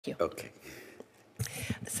you. Okay.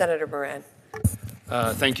 Senator Moran.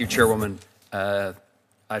 Thank you, Chairwoman.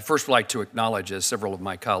 I'd first like to acknowledge, as several of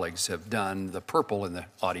my colleagues have done, the purple in the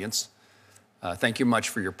audience. Thank you much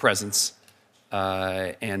for your presence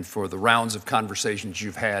and for the rounds of conversations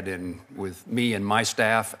you've had with me and my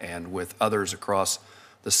staff and with others across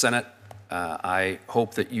the Senate. I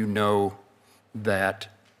hope that you know that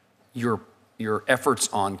your efforts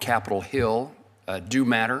on Capitol Hill do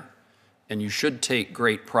matter, and you should take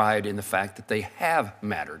great pride in the fact that they have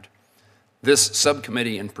mattered. This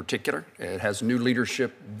subcommittee in particular, it has new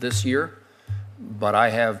leadership this year, but I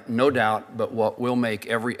have no doubt but what will make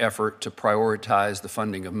every effort to prioritize the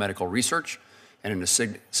funding of medical research and in a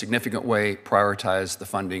significant way prioritize the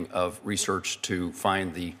funding of research to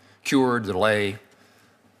find the cure, delay,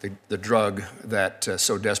 the drug that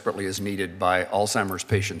so desperately is needed by Alzheimer's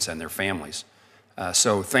patients and their families.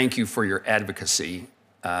 So thank you for your advocacy.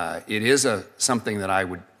 It is something that I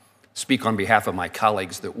would speak on behalf of my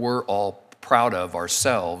colleagues that we're all proud of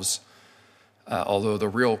ourselves, although the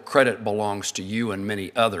real credit belongs to you and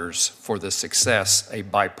many others for the success, a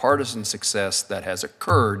bipartisan success that has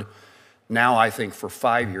occurred now, I think, for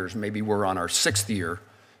 5 years. Maybe we're on our 6th year,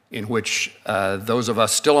 in which those of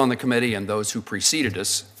us still on the committee and those who preceded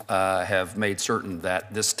us have made certain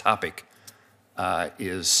that this topic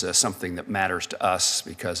is something that matters to us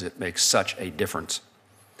because it makes such a difference.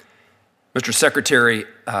 Mr. Secretary,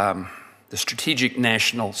 the Strategic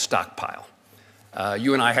National Stockpile.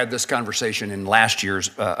 You and I had this conversation in last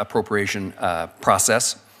year's appropriation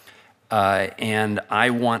process, and I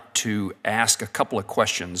want to ask a couple of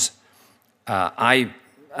questions. I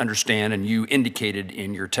understand, and you indicated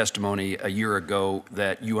in your testimony a year ago,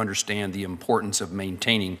 that you understand the importance of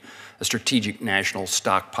maintaining a strategic national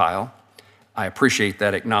stockpile. I appreciate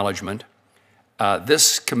that acknowledgement.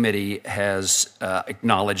 This committee has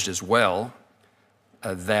acknowledged as well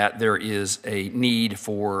that there is a need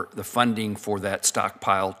for the funding for that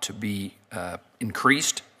stockpile to be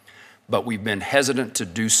increased, but we've been hesitant to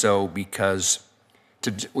do so because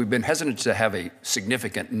we've been hesitant to have a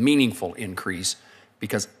significant, meaningful increase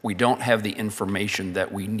because we don't have the information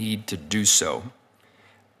that we need to do so.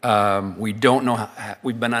 We don't know,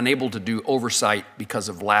 we've been unable to do oversight because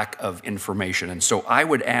of lack of information. And so I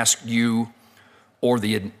would ask you or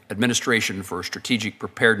the Administration for Strategic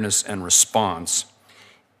Preparedness and Response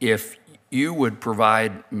if you would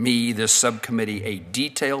provide me, this subcommittee, a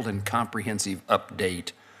detailed and comprehensive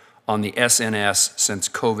update on the SNS since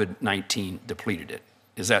COVID-19 depleted it.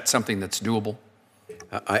 Is that something that's doable?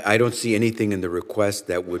 I don't see anything in the request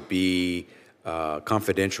that would be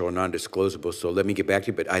confidential or non-disclosable, so let me get back to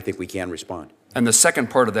you, but I think we can respond. And the second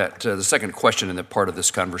part of that, the second question in that part of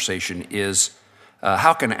this conversation is,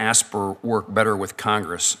 how can ASPR work better with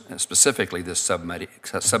Congress, specifically this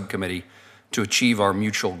subcommittee, to achieve our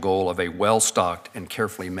mutual goal of a well-stocked and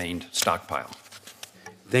carefully maintained stockpile?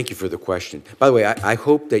 Thank you for the question. By the way, I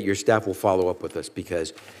hope that your staff will follow up with us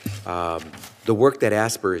because the work that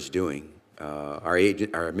ASPR is doing, our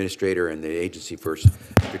administrator and the Agency for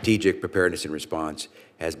Strategic Preparedness and Response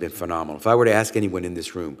has been phenomenal. If I were to ask anyone in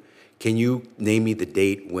this room, can you name me the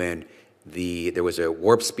date when there was a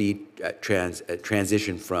warp speed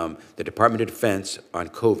transition from the Department of Defense on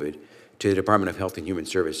COVID to the Department of Health and Human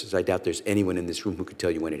Services? I doubt there's anyone in this room who could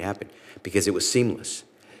tell you when it happened because it was seamless.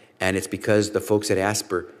 And it's because the folks at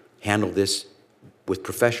ASPR handled this with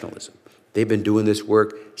professionalism. They've been doing this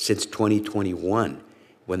work since 2021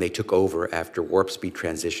 when they took over after warp speed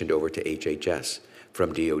transitioned over to HHS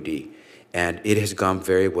from DOD. And it has gone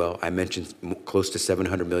very well. I mentioned close to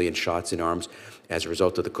 700 million shots in arms as a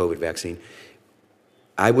result of the COVID vaccine.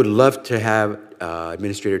 I would love to have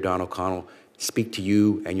Administrator Don O'Connell speak to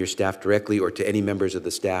you and your staff directly or to any members of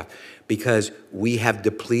the staff because we have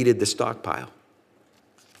depleted the stockpile.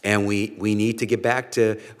 And we need to get back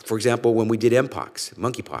to, for example, when we did mpox,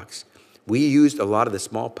 monkeypox, we used a lot of the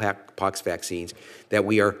smallpox vaccines that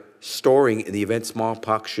we are storing in the event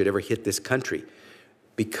smallpox should ever hit this country.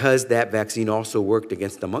 Because that vaccine also worked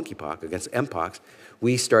against the monkeypox, against mpox,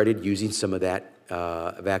 we started using some of that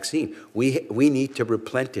vaccine. We need to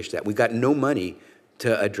replenish that. We got no money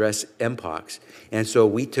to address mpox. And so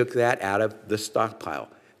we took that out of the stockpile.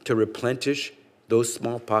 To replenish those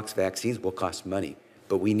smallpox vaccines will cost money,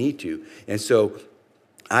 but we need to. And so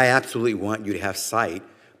I absolutely want you to have sight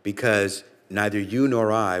because neither you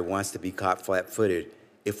nor I wants to be caught flat-footed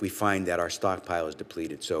if we find that our stockpile is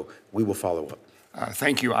depleted. So we will follow up.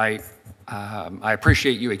 Thank you. I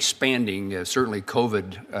appreciate you expanding. Certainly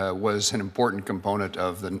COVID was an important component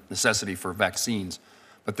of the necessity for vaccines,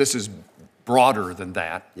 but this is broader than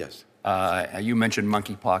that. Yes. You mentioned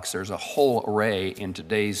monkeypox. There's a whole array in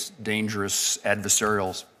today's dangerous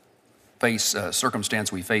adversarial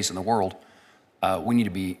circumstance we face in the world, we need to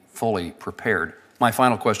be fully prepared. My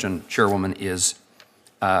final question, Chairwoman, is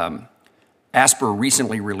ASPR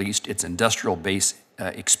recently released its industrial base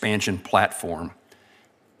expansion platform.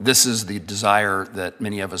 This is the desire that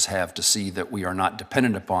many of us have to see that we are not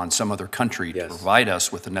dependent upon some other country to provide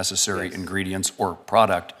us with the necessary ingredients or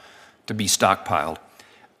product to be stockpiled.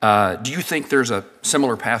 Do you think there's a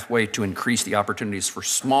similar pathway to increase the opportunities for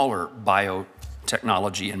smaller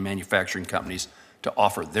biotechnology and manufacturing companies to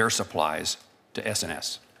offer their supplies to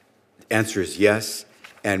SNS? Answer is yes.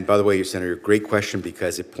 And by the way, Senator, great question,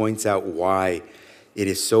 because it points out why it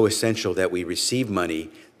is so essential that we receive money,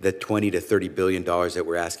 the $20 to $30 billion that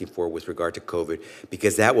we're asking for with regard to COVID,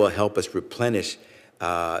 because that will help us replenish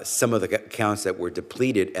some of the accounts that were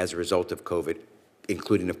depleted as a result of COVID,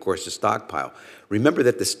 including, of course, the stockpile. Remember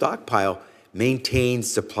that the stockpile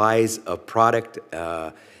maintains supplies of product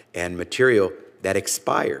and material that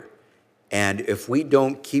expire. And if we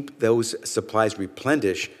don't keep those supplies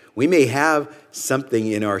replenished, we may have something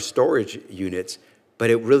in our storage units, but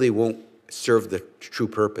it really won't serve the true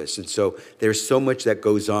purpose. And so there's so much that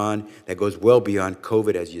goes on that goes well beyond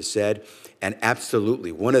COVID, as you said. And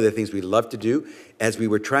absolutely, one of the things we love to do, as we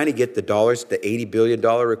were trying to get the dollars, the $80 billion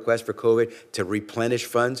request for COVID to replenish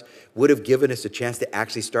funds, would have given us a chance to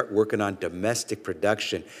actually start working on domestic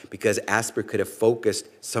production, because ASPR could have focused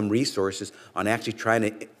some resources on actually trying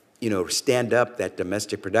to stand up that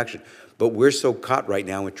domestic production. But we're so caught right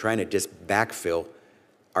now in trying to just backfill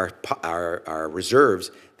our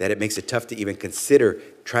reserves that it makes it tough to even consider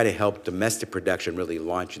try to help domestic production really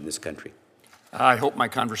launch in this country. I hope my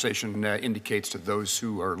conversation indicates to those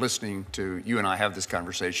who are listening to you and I have this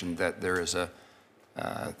conversation that there's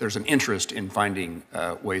an interest in finding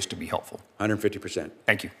ways to be helpful. 150%.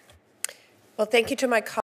 Thank you. Well, thank you to my colleagues.